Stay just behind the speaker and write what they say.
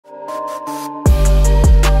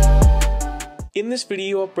In this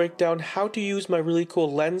video, I'll break down how to use my really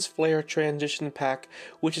cool lens flare transition pack,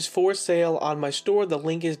 which is for sale on my store. The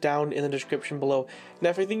link is down in the description below. Now,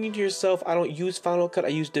 if you're thinking to yourself, I don't use Final Cut, I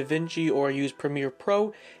use DaVinci or I use Premiere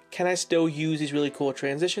Pro, can I still use these really cool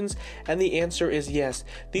transitions? And the answer is yes.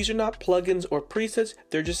 These are not plugins or presets,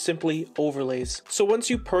 they're just simply overlays. So once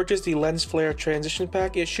you purchase the lens flare transition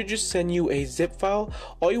pack, it should just send you a zip file.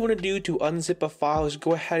 All you want to do to unzip a file is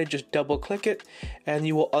go ahead and just double click it, and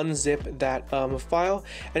you will unzip that file,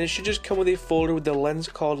 and it should just come with a folder with the lens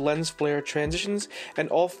called lens flare transitions, and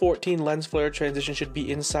all 14 lens flare transitions should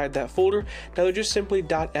be inside that folder. Now they're just simply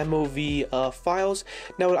 .mov files.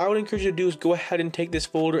 Now what I would encourage you to do is go ahead and take this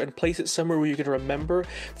folder and place it somewhere where you can remember.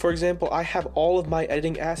 For example, I have all of my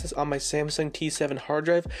editing assets on my Samsung T7 hard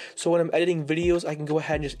drive, so when I'm editing videos I can go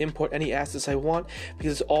ahead and just import any assets I want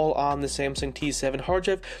because it's all on the Samsung T7 hard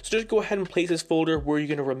drive. So just go ahead and place this folder where you're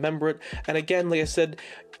going to remember it. And again, like I said,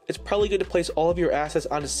 it's probably good to place all of your assets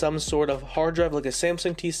onto some sort of hard drive like a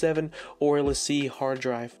Samsung T7 or a LaCie hard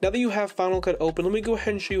drive. Now that you have Final Cut open, let me go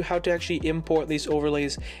ahead and show you how to actually import these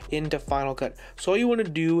overlays into Final Cut. So all you want to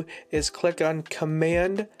do is click on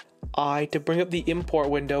Command I to bring up the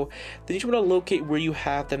import window. Then you want to locate where you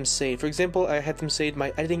have them saved. For example, I had them saved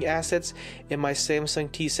my editing assets in my Samsung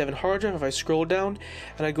T7 hard drive. If I scroll down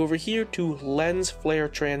and I go over here to lens flare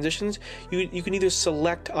transitions, you can either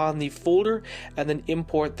select on the folder and then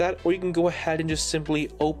import that, or you can go ahead and just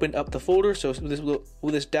simply open up the folder. So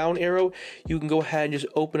with this down arrow, you can go ahead and just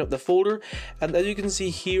open up the folder, and as you can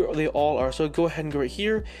see here, they all are. So go ahead and go right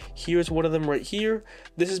here. Here's one of them right here.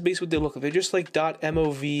 This is basically what they look like. They're just like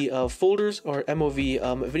 .mov folders or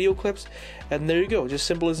MOV video clips, and there you go, just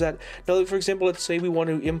simple as that. Now for example, let's say we want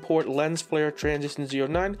to import lens flare transition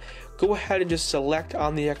 09. Go ahead and just select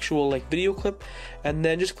on the actual video clip, and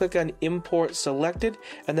then just click on import selected,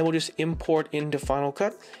 and then we'll just import into Final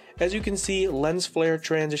Cut. As you can see, lens flare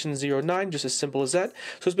transition 09, just as simple as that.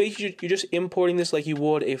 So it's basically you're just importing this like you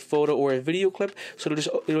would a photo or a video clip. So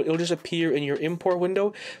it'll just appear in your import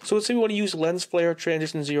window. So let's say we want to use lens flare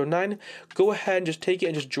transition 09. Go ahead and just take it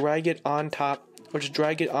and just drag it on top, or just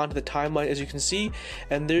drag it onto the timeline, as you can see,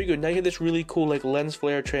 and there you go. Now you have this really cool lens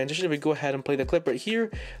flare transition. If we go ahead and play the clip right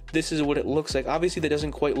here, this is what it looks like. Obviously that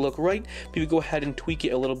doesn't quite look right, but you go ahead and tweak it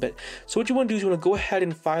a little bit. So what you want to do is you want to go ahead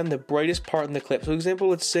and find the brightest part in the clip. So for example,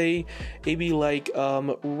 let's say maybe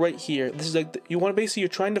right here. This is you want to basically, you're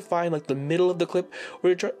trying to find the middle of the clip,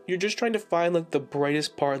 or you're just trying to find the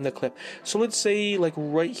brightest part in the clip. So let's say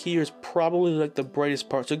right here is probably the brightest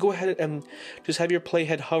part. So go ahead and just have your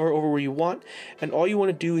playhead hover over where you want. And all you want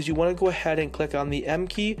to do is you want to go ahead and click on the M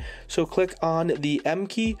key. So click on the M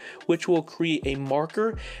key, which will create a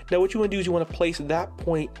marker. Now what you want to do is you want to place that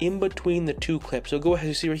point in between the two clips. So go ahead,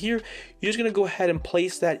 you see right here, you're just going to go ahead and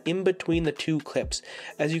place that in between the two clips.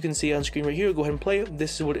 As you can see on screen right here, go ahead and play it.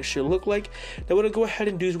 This is what it should look like. Now what I'm going to go ahead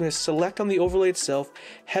and do is we're going to select on the overlay itself,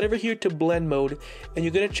 head over here to blend mode, and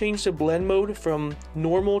you're going to change the blend mode from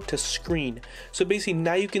normal to screen. So basically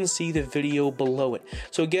now you can see the video below it.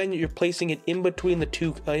 So again, you're placing it in between the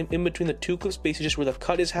two clips, basically just where the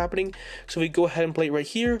cut is happening. So if we go ahead and play it right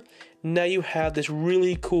here, now you have this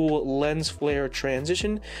really cool lens flare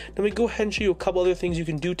transition. Now we go ahead and show you a couple other things you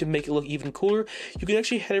can do to make it look even cooler. You can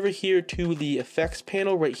actually head over here to the effects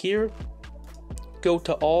panel right here, go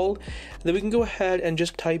to all, and then we can go ahead and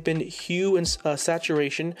just type in hue and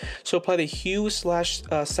saturation. So apply the hue /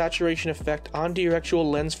 saturation effect onto your actual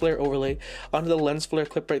lens flare overlay, onto the lens flare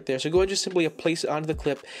clip right there. So go ahead and just simply place it onto the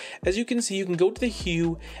clip. As you can see, you can go to the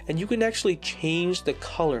hue and you can actually change the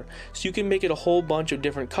color. So you can make it a whole bunch of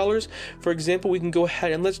different colors. For example, we can go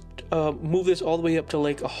ahead and let's move this all the way up to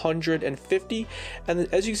 150. And then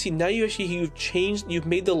as you can see, now you've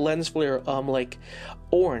made the lens flare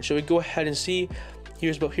orange. So we go ahead and see,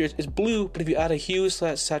 here's it's blue, but if you add a hue /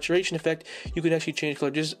 saturation effect, you can actually change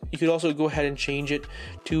color. You could also go ahead and change it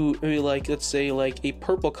to maybe let's say a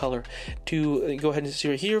purple color. To go ahead and see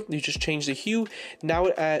right here, you just change the hue. Now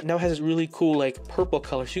it has this really cool purple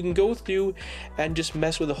color. So you can go through and just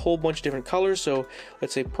mess with a whole bunch of different colors. So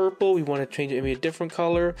let's say purple, we want to change it maybe a different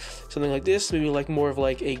color, something like this, maybe more of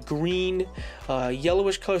a green,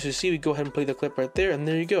 yellowish color. So you see, we go ahead and play the clip right there, and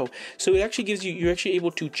there you go. So it actually gives you're actually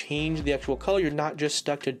able to change the actual color. You're not just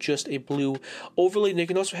stuck to just a blue overlay. And you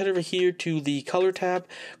can also head over here to the color tab,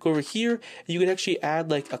 go over here, you can actually add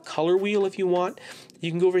a color wheel if you want,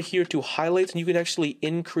 you can go over here to highlights, and you can actually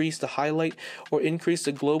increase the highlight or increase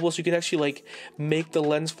the global, so you can actually like make the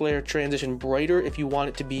lens flare transition brighter if you want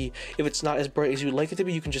it to be. If it's not as bright as you would like it to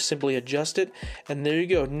be, you can just simply adjust it, and there you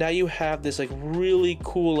go. Now you have this like really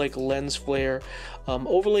cool like lens flare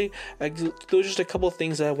overlay. Those are just a couple of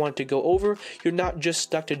things that I wanted to go over. You're not just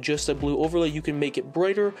stuck to just a blue overlay. You can make it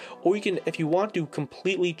brighter, or you can, if you want to,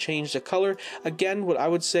 completely change the color. Again, what I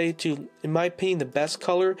would say to, in my opinion, the best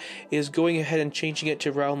color is going ahead and changing it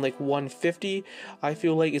to around like 150. I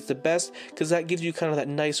feel like it's the best because that gives you kind of that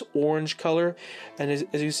nice orange color. And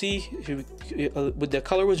as you see, with the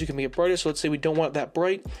color wheels, you can make it brighter. So let's say we don't want it that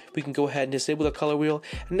bright, we can go ahead and disable the color wheel,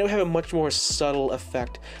 and now we have a much more subtle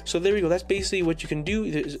effect. So there we go. That's basically what you can do.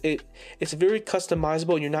 It's very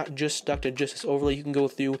customizable, and you're not just stuck to just this overlay. You can go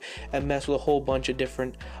through and mess with a whole bunch of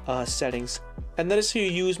different settings. And that is how you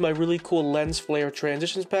use my really cool lens flare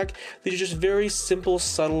transitions pack. These are just very simple,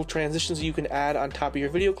 subtle transitions that you can add on top of your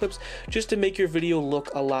video clips just to make your video look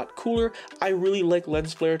a lot cooler. I really like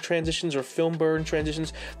lens flare transitions or film burn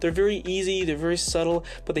transitions. They're very easy, they're very subtle,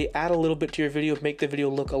 but they add a little bit to your video, make the video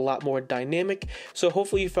look a lot more dynamic. So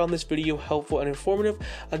hopefully you found this video helpful and informative.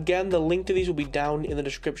 Again, the link to these will be down in the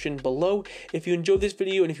description below. If you enjoyed this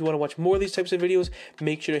video and if you want to watch more of these types of videos,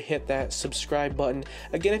 make sure to hit that subscribe button.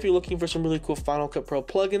 Again, if you're looking for some really cool Final Cut Pro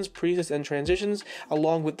plugins, presets, and transitions,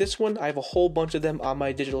 along with this one, I have a whole bunch of them on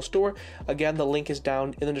my digital store. Again, the link is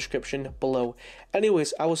down in the description below.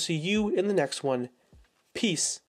 Anyways, I will see you in the next one. Peace.